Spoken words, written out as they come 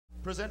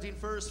Presenting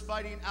first,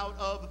 fighting out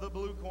of the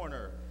blue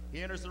corner.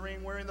 He enters the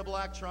ring wearing the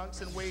black trunks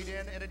and weighed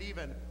in at an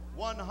even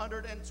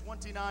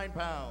 129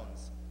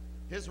 pounds.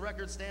 His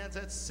record stands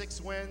at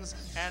 6 wins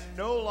and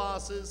no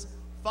losses,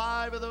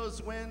 5 of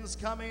those wins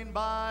coming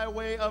by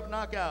way of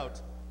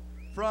knockout.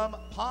 From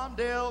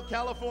Palmdale,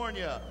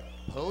 California,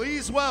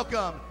 please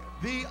welcome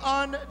the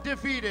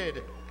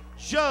undefeated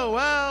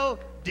Joel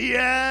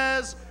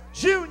Diaz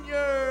Jr.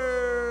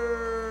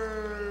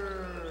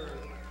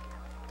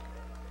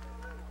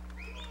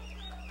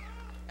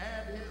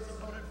 And his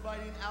opponent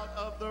fighting out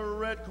of the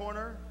red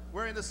corner,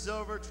 wearing the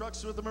silver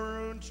trucks with the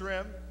maroon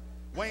trim,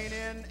 weighing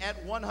in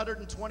at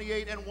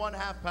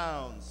 128.5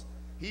 pounds.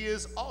 He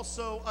is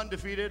also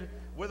undefeated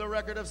with a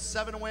record of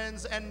 7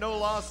 wins and no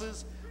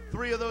losses,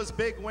 3 of those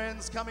big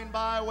wins coming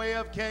by way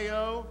of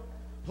KO.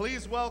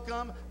 Please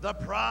welcome the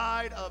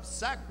pride of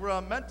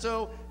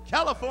Sacramento,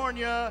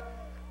 California,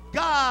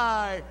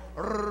 Guy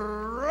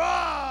Robb.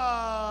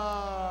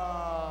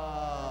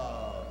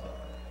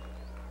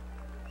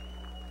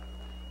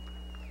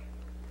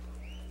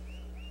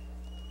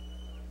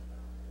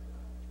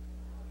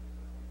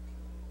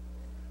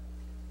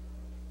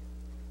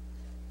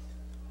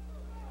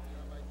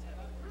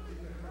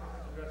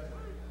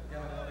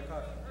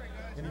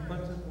 Any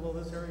punches below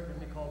this area can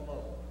be called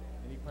low.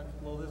 Any punch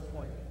below this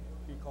point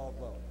be called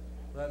low.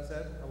 With that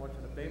said, I want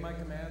you to obey my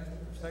commands,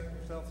 protect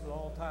yourselves at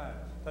all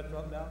times. Touch them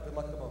up now. Good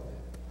luck to both of you.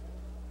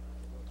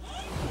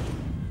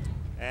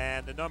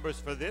 And the numbers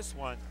for this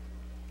one,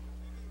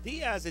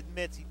 Diaz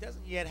admits he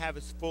doesn't yet have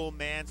his full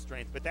man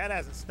strength, but that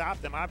hasn't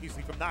stopped him,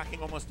 obviously, from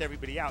knocking almost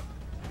everybody out.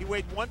 He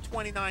weighed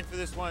 129 for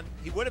this one.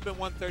 He would have been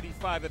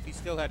 135 if he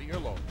still had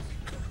earlobes.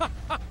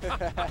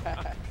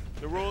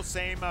 The rules,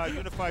 same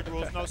unified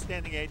rules, no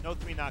standing 8, no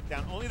 3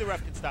 knockdown. Only the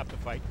ref can stop the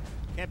fight.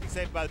 Can't be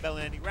saved by the bell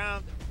in any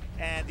round.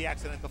 And the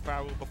accidental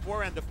foul rule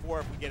before end of 4,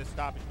 if we get a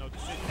stoppage, no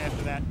decision.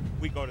 After that,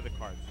 we go to the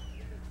cards.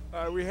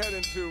 We head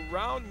into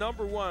round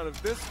number 1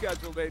 of this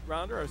scheduled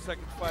 8-rounder, our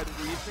second fight of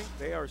the evening.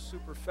 They are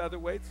super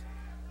featherweights.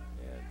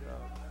 And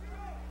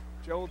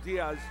Joel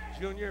Diaz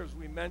Jr., as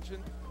we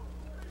mentioned,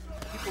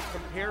 people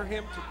compare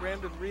him to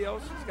Brandon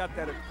Rios. He's got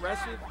that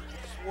aggressive,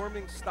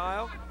 swarming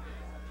style.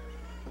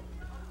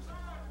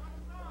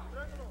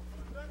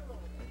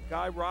 And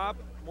Guy Robb,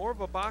 more of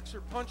a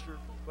boxer puncher,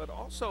 but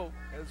also,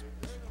 as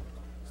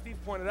Steve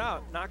pointed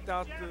out, knocked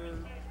out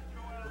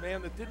the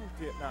man that didn't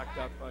get knocked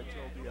out by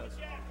Joel Diaz.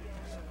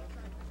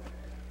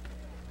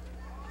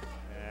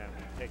 And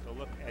we take a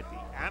look at the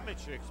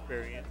amateur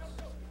experience.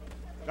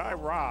 Guy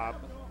Robb,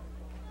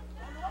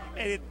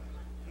 he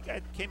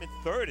came in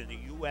 3rd in the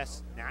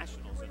U.S.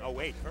 Nationals in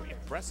 08. Very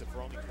impressive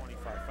for only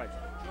 25 fights.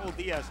 Joel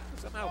Diaz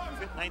somehow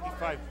fit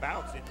 95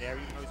 bouts in there,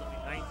 even though he's only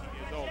 19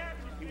 years old.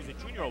 He was a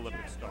junior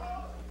Olympic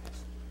star.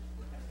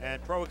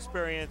 And pro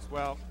experience,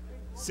 well,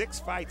 6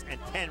 fights and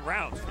 10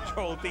 rounds for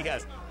Joel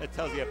Diaz. That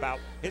tells you about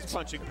his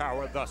punching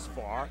power thus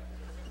far.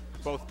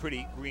 Both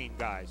pretty green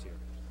guys here.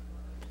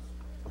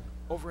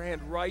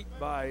 Overhand right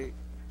by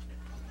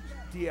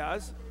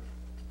Diaz.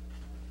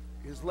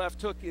 His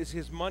left hook is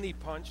his money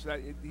punch.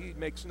 He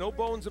makes no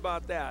bones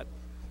about that.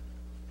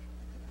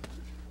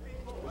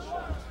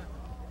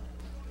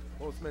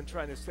 Both men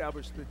trying to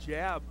establish the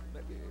jab.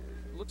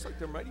 It looks like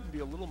there might even be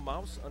a little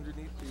mouse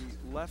underneath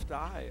the left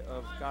eye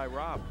of Guy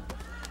Robb.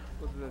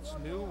 Whether that's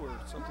new or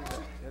something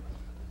that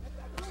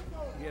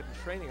he had in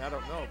training, I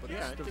don't know, but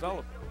yeah, it's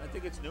developed. I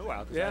think it's new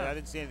out. Yeah. I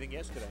didn't see anything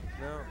yesterday.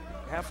 No.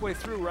 Halfway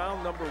through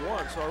round number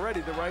 1, so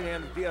already the right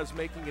hand of Diaz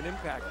making an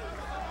impact.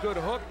 Good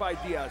hook by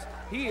Diaz.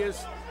 He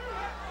is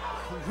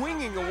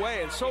winging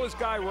away, and so is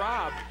Guy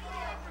Robb.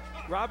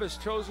 Robb has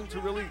chosen to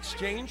really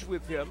exchange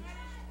with him.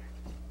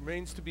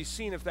 Remains to be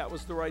seen if that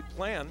was the right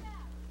plan.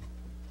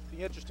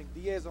 Be interesting.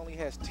 Diaz only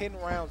has 10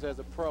 rounds as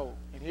a pro,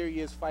 and here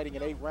he is fighting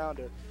an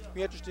 8-rounder.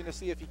 Be interesting to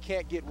see if he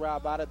can't get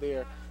Robb out of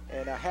there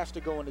and has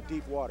to go into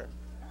deep water.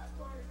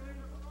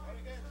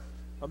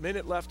 A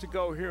minute left to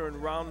go here in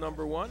round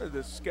number 1 of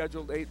this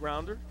scheduled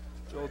 8-rounder.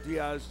 Joel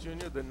Diaz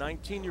Jr., the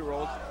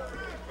 19-year-old,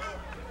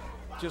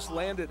 just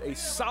landed a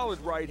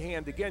solid right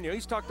hand again. You know,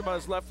 he's talked about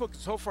his left hook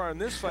so far in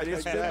this fight.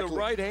 It's been the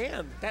right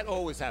hand. That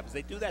always happens.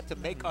 They do that to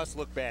make us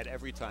look bad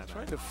every time.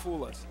 Trying to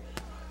fool us.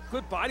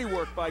 Good body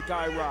work by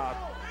Guy Robb.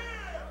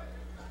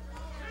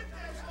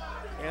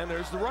 And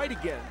there's the right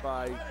again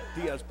by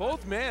Diaz.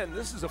 Both men,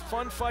 this is a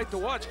fun fight to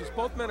watch because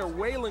both men are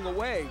wailing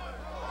away.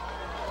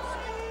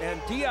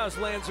 And Diaz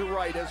lands a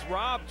right as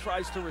Robb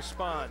tries to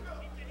respond.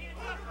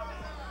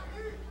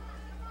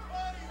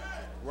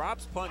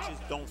 Robb's punches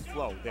don't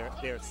flow.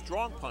 They're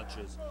strong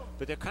punches,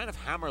 but they're kind of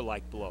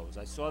hammer-like blows.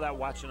 I saw that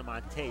watching him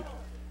on tape.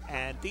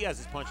 And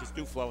Diaz's punches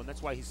do flow, and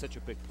that's why he's such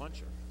a big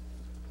puncher.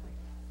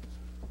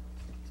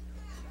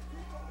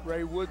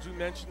 Ray Woods, who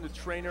mentioned the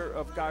trainer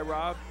of Guy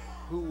Robb,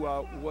 who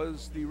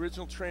was the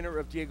original trainer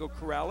of Diego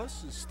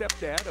Corrales, his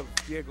stepdad of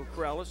Diego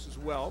Corrales as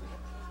well.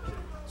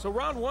 So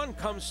round 1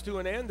 comes to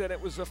an end, and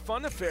it was a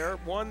fun affair,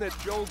 one that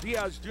Joel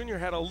Diaz Jr.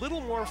 had a little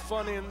more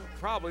fun in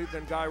probably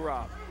than Guy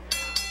Robb.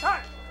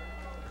 Hi.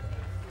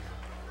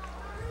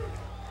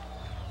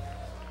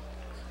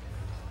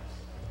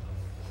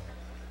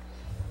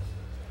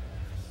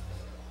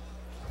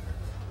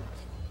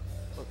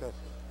 Okay.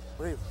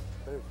 Breathe.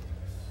 Breathe.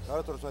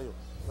 Ahora torso yo.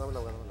 Dame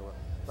la boca, dame la boca.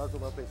 Dale tu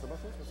mano, please.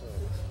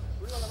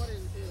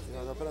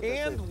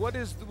 And what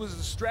was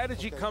the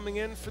strategy coming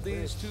in for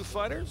these two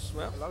fighters?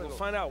 Well, we'll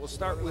find out. We'll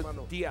start with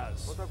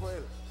Diaz.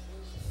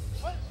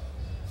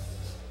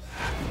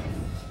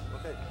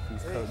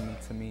 He's coming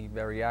to me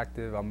very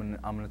active. I'm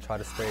gonna try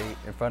to stay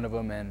in front of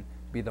him and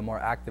be the more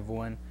active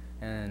one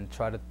and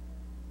try to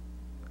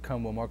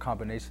come with more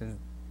combinations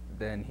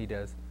than he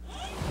does.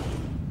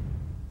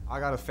 I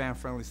got a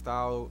fan-friendly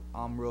style.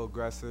 I'm real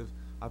aggressive.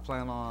 I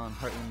plan on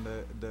hurting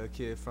the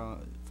kid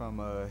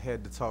from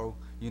head to toe.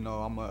 You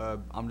know,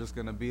 I'm just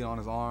gonna beat on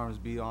his arms,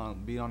 beat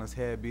on his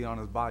head, beat on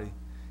his body,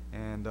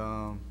 and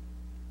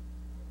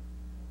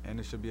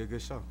it should be a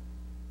good show.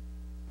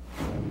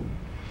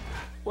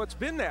 Well, it's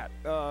been that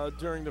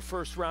during the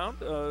first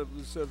round. It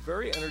was a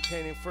very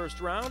entertaining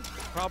first round.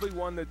 Probably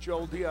one that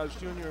Joel Diaz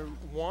Jr.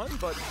 won,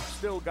 but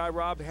still Guy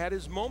Robb had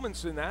his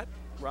moments in that.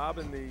 Robb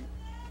in the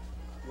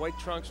white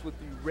trunks with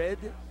the red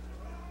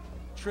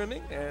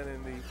trimming, and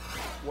in the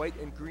white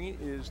and green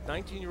is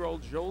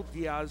 19-year-old Joel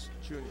Diaz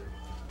Jr.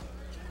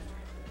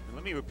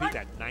 Let me repeat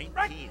that,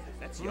 19.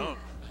 That's young.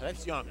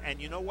 That's young. And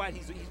you know what?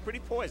 He's pretty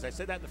poised. I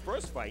said that in the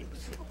first fight,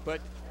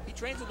 but he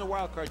trains in the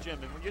Wild Card gym,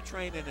 and when you're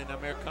training in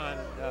Amir Khan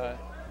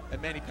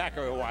and Manny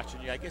Pacquiao are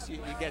watching you, I guess you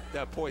get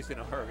poised in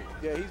a hurry.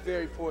 Yeah, he's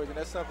very poised, and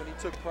that's something he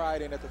took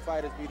pride in at the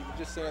fighters meeting. He's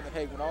just saying that,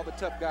 hey, when all the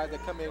tough guys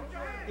that come in,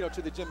 you know,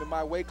 to the gym in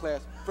my weight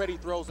class, Freddie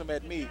throws them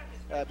at me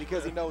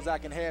because he knows I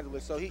can handle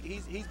it. So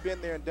he's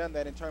been there and done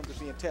that in terms of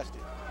being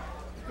tested.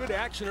 Good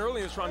action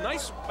early in this round.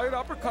 Nice right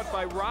uppercut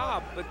by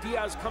Robb, but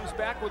Diaz comes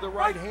back with a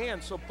right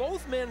hand. So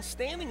both men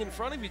standing in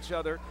front of each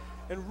other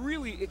and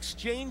really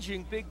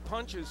exchanging big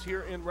punches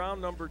here in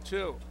round number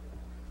 2.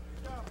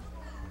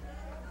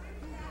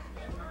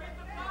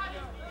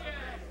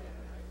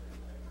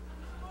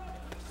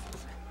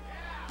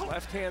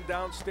 Left hand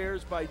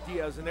downstairs by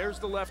Diaz, and there's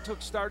the left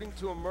hook starting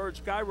to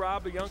emerge. Guy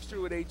Robb, a youngster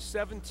who at age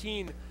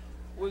 17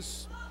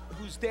 whose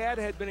dad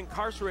had been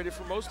incarcerated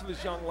for most of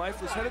his young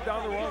life, was headed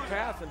down the wrong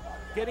path, and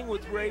getting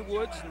with Ray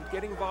Woods and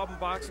getting involved in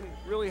boxing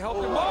really helped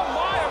him. Oh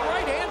my, a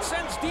right hand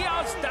sends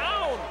Diaz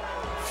down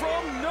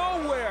from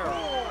nowhere.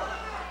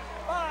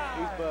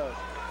 5,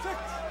 6,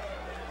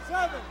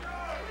 7,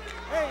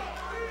 8.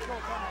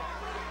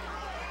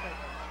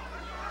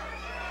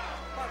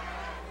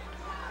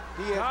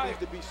 Diaz needs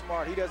to be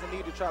smart. He doesn't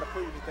need to try to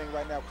prove anything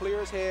right now. Clear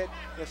his head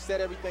and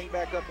set everything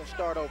back up and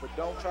start over.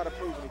 Don't try to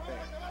prove anything.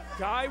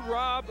 Guy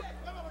Robb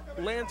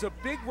lands a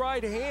big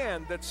right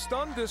hand that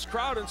stunned this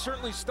crowd and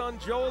certainly stunned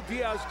Joel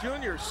Diaz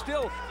Jr.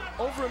 Still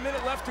over a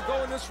minute left to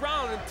go in this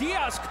round, and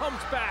Diaz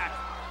comes back.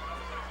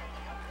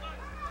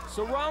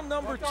 So round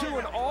number 2,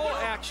 an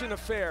all-action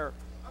affair.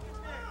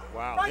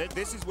 Wow,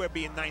 this is where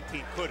being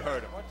 19 could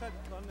hurt him,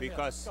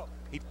 because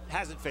he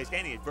hasn't faced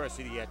any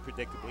adversity yet,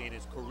 predictably, in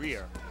his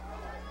career.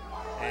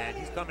 And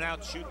he's coming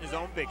out shooting his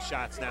own big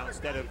shots now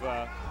instead of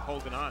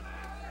holding on.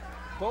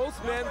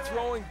 Both men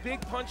throwing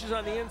big punches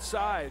on the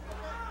inside.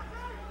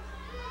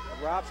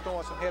 Robb's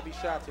throwing some heavy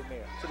shots in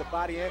there, to the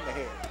body and the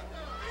head.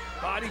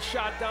 Body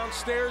shot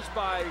downstairs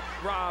by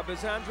Robb,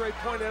 as Andre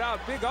pointed out.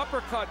 Big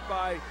uppercut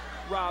by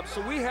Robb.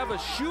 So we have a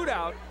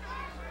shootout.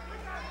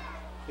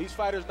 These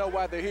fighters know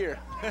why they're here.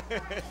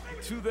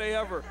 Do they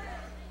ever?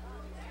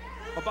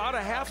 About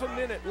a half a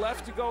minute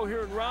left to go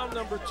here in round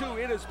number 2.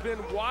 It has been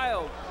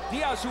wild.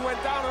 Diaz, who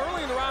went down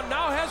early in the round,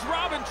 now has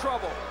Robb in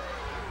trouble.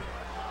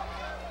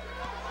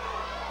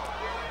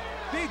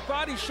 Big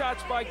body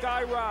shots by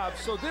Guy Robb.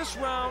 So this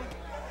round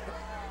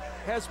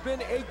has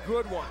been a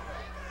good one.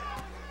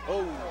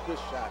 Oh, good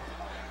shot.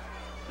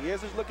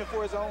 Diaz is looking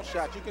for his own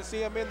shot. You can see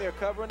him in there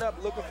covering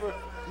up, looking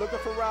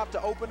for Robb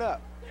to open up.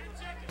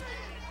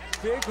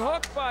 Big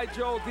hook by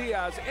Joel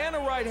Diaz and a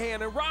right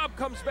hand, and Robb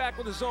comes back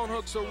with his own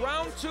hook. So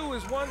round 2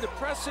 is one to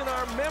press in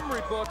our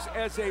memory books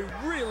as a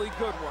really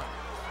good one.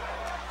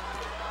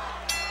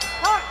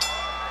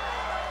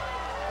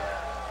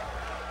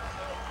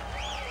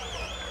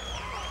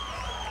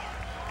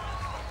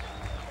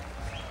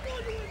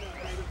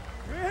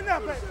 You're in there,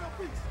 baby.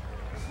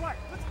 That's right.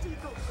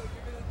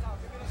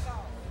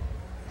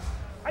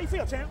 How you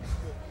feel, champ?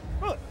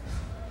 Good.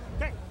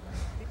 Okay.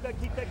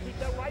 Keep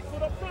that right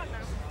foot up front now.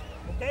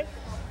 Okay?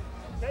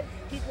 Okay?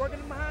 Keep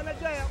working behind that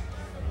jab.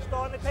 You're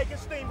starting to take his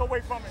steam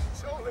away from it.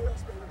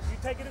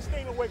 You're taking his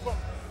steam away from it.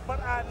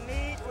 But I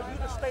need for you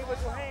to stay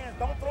with your hands.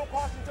 Don't throw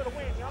caution to the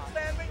wind. You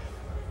understand me?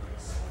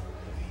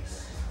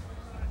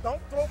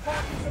 Don't throw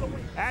caution to the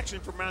wind. Action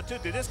from round 2.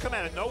 Did this come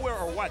out of nowhere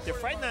or what? They're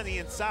fighting on the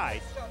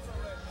inside.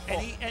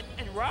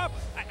 And Robb,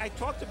 I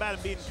talked about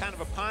him being kind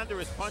of a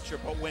ponderous puncher,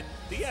 but when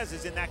Diaz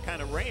is in that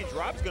kind of range,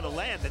 Robb's going to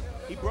land, and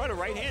he brought a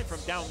right hand from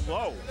down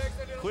low.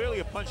 Clearly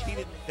a punch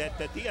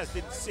that Diaz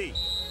didn't see.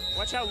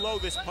 Watch how low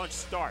this punch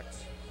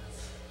starts.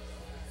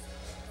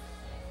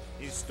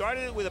 He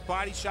started it with a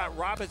body shot.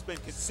 Robb has been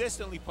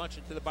consistently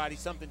punching to the body,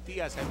 something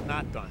Diaz has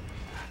not done.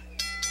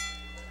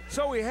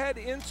 So we head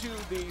into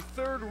the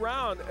 3rd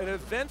round, an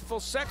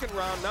eventful second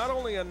round, not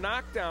only a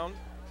knockdown,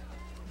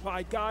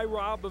 by Guy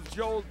Robb of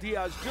Joel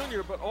Diaz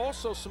Jr., but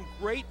also some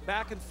great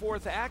back and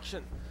forth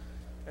action.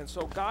 And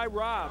so Guy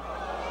Robb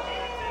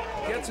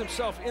gets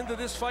himself into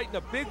this fight in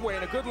a big way,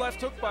 and a good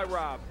left hook by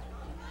Robb.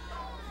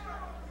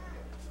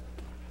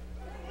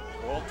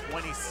 All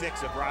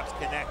 26 of Robb's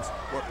connects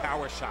were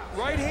power shots.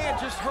 Right hand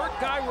just hurt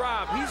Guy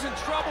Robb. He's in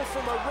trouble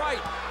from a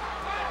right.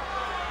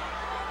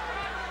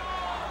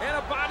 And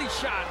a body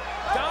shot.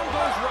 Down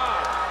goes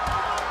Robb.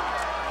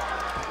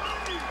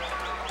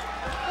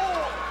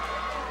 4,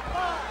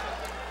 5,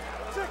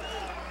 6,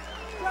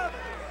 7,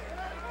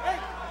 8.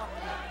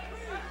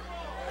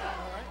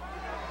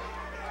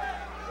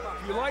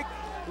 If you like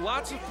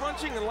lots of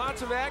punching and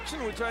lots of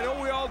action, which I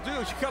know we all do,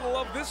 you gotta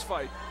love this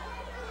fight.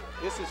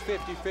 This is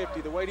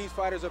 50-50. The way these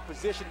fighters are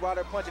positioned while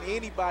they're punching,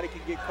 anybody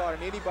can get caught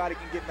and anybody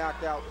can get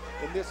knocked out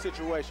in this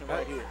situation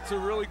right here. It's a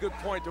really good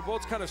point. They're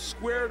both kind of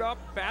squared up,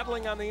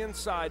 battling on the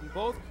inside, and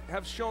both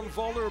have shown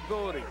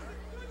vulnerability.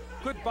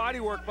 Good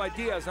body work by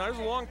Diaz. Now, there's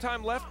a long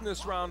time left in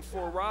this round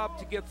for Robb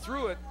to get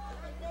through it,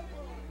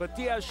 but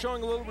Diaz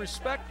showing a little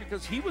respect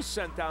because he was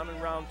sent down in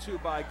round 2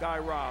 by Guy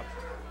Robb.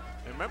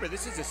 And remember,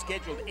 this is a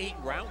scheduled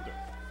 8-rounder.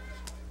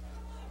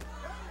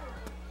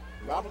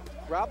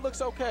 Robb looks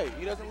okay.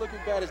 He doesn't look as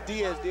bad as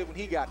Diaz did when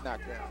he got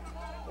knocked down.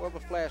 More of a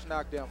flash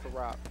knockdown for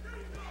Robb.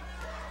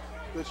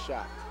 Good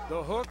shot.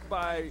 The hook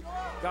by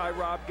Guy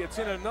Robb gets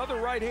in another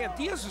right hand.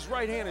 Diaz's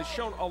right hand has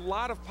shown a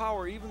lot of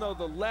power, even though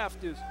the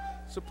left is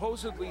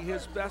supposedly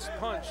his best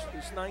punch.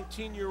 This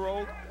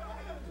 19-year-old,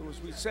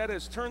 as we said,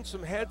 has turned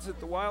some heads at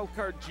the Wild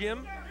Card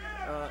Gym,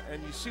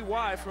 and you see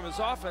why from his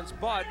offense,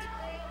 but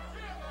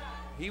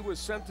he was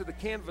sent to the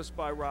canvas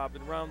by Robb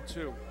in round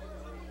 2.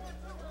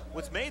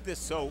 What's made this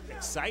so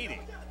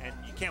exciting, and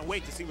you can't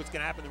wait to see what's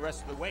going to happen the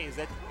rest of the way, is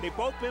that they've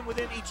both been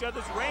within each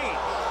other's range.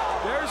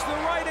 There's the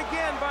right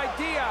again by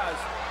Diaz.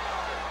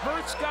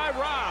 Hurts Guy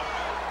Robb.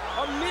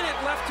 A minute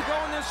left to go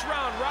in this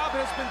round. Robb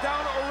has been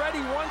down already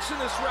once in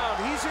this round.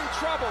 He's in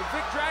trouble.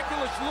 Vic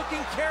Draculich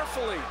looking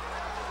carefully.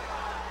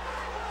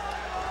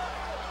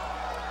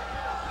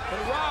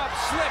 And Robb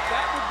slipped.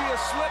 That would be a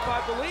slip,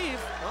 I believe.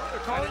 Well,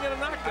 they're calling it a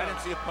knockdown. I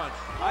didn't see a punch.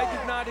 I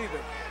did not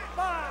either.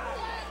 5,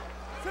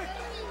 6,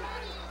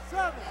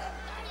 7,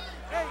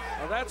 8.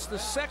 Now that's the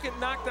second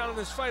knockdown in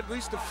this fight, at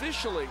least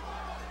officially,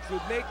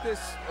 to make this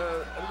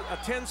a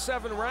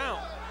 10-7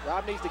 round.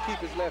 Robb needs to keep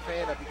his left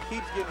hand up. He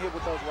keeps getting hit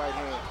with those right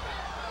hands.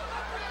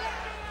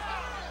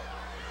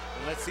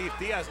 And let's see if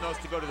Diaz knows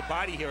to go to the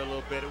body here a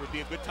little bit. It would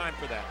be a good time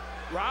for that.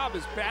 Robb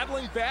is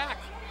battling back,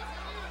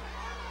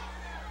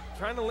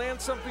 trying to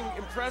land something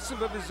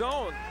impressive of his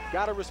own.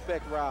 Gotta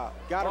respect Robb.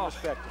 Gotta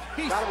respect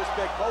him. Gotta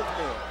respect both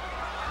men.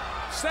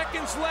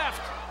 Seconds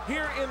left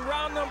here in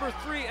round number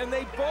 3, and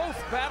they both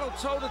battle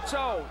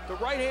toe-to-toe. The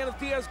right hand of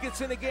Diaz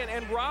gets in again,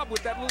 and Robb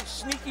with that little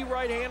sneaky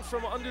right hand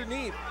from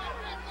underneath.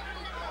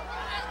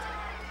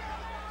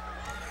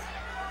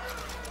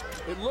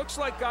 It looks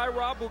like Guy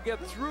Robb will get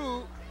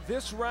through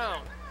this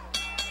round.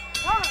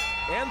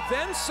 And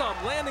then some,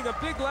 landing a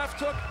big left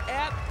hook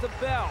at the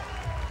bell.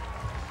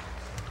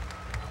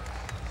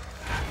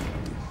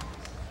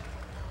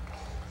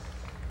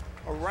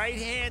 A right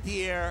hand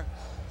here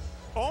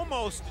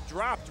almost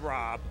dropped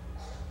Robb.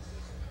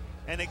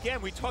 And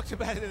again, we talked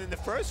about it in the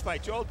first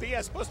fight. Joel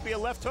Diaz supposed to be a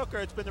left hooker.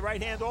 It's been the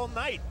right hand all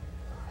night.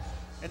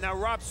 And now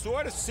Robb,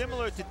 sort of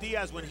similar to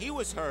Diaz when he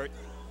was hurt.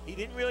 He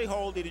didn't really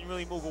hold, he didn't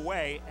really move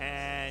away,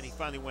 and he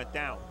finally went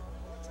down.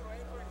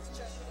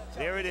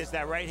 There it is,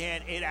 that right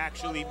hand. It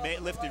actually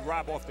lifted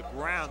Robb off the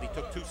ground. He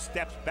took 2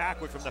 steps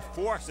backward from the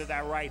force of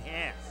that right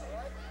hand.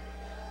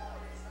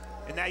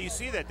 And now you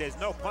see that there's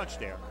no punch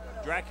there.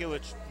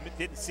 Draculich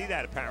didn't see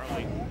that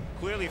apparently.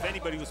 Clearly, if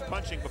anybody was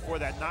punching before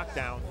that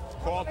knockdown,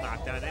 called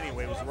knockdown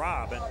anyway, it was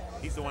Robb, and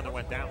he's the one that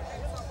went down.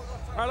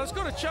 All right, let's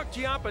go to Chuck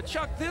Giampa.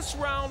 Chuck, this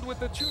round with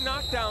the 2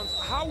 knockdowns,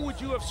 how would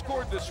you have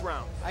scored this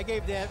round? I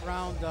gave that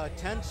round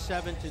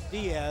 10-7 to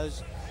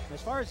Diaz.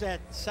 As far as that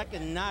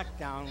second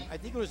knockdown, I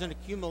think it was an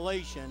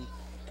accumulation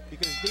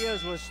because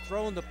Diaz was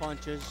throwing the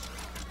punches.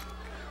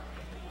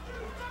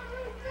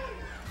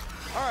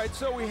 All right,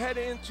 so we head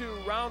into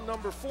round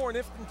number 4, and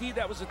if indeed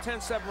that was a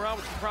 10-7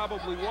 round, which it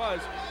probably was,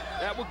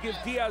 that will give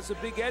Diaz a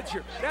big edge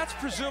here. That's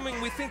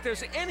presuming we think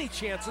there's any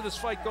chance of this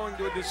fight going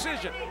to a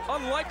decision.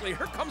 Unlikely.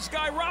 Here comes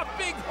Guy Robb.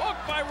 Big hook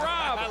by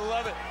Robb. I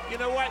love it. You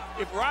know what?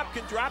 If Robb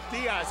can drop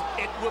Diaz,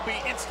 it will be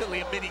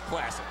instantly a mini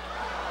classic.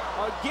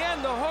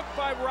 Again, the hook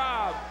by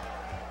Robb.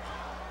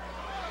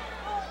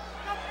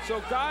 So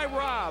Guy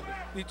Robb,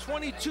 the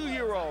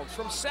 22-year-old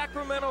from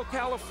Sacramento,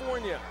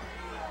 California,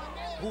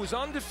 who's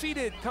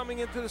undefeated coming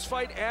into this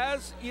fight,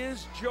 as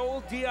is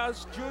Joel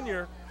Diaz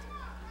Jr.,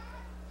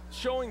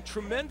 showing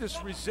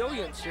tremendous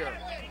resilience here.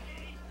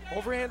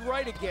 Overhand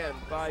right again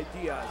by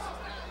Diaz.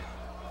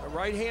 A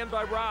right hand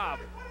by Robb.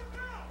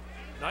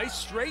 Nice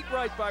straight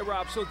right by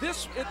Robb. So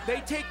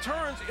they take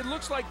turns. It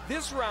looks like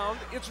this round,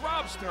 it's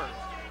Robb's turn.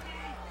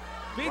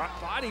 Big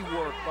body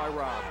work by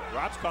Robb.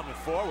 Robb's coming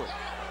forward.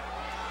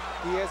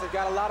 He has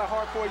got a lot of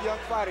heart for a young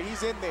fighter.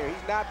 He's in there.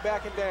 He's not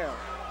backing down.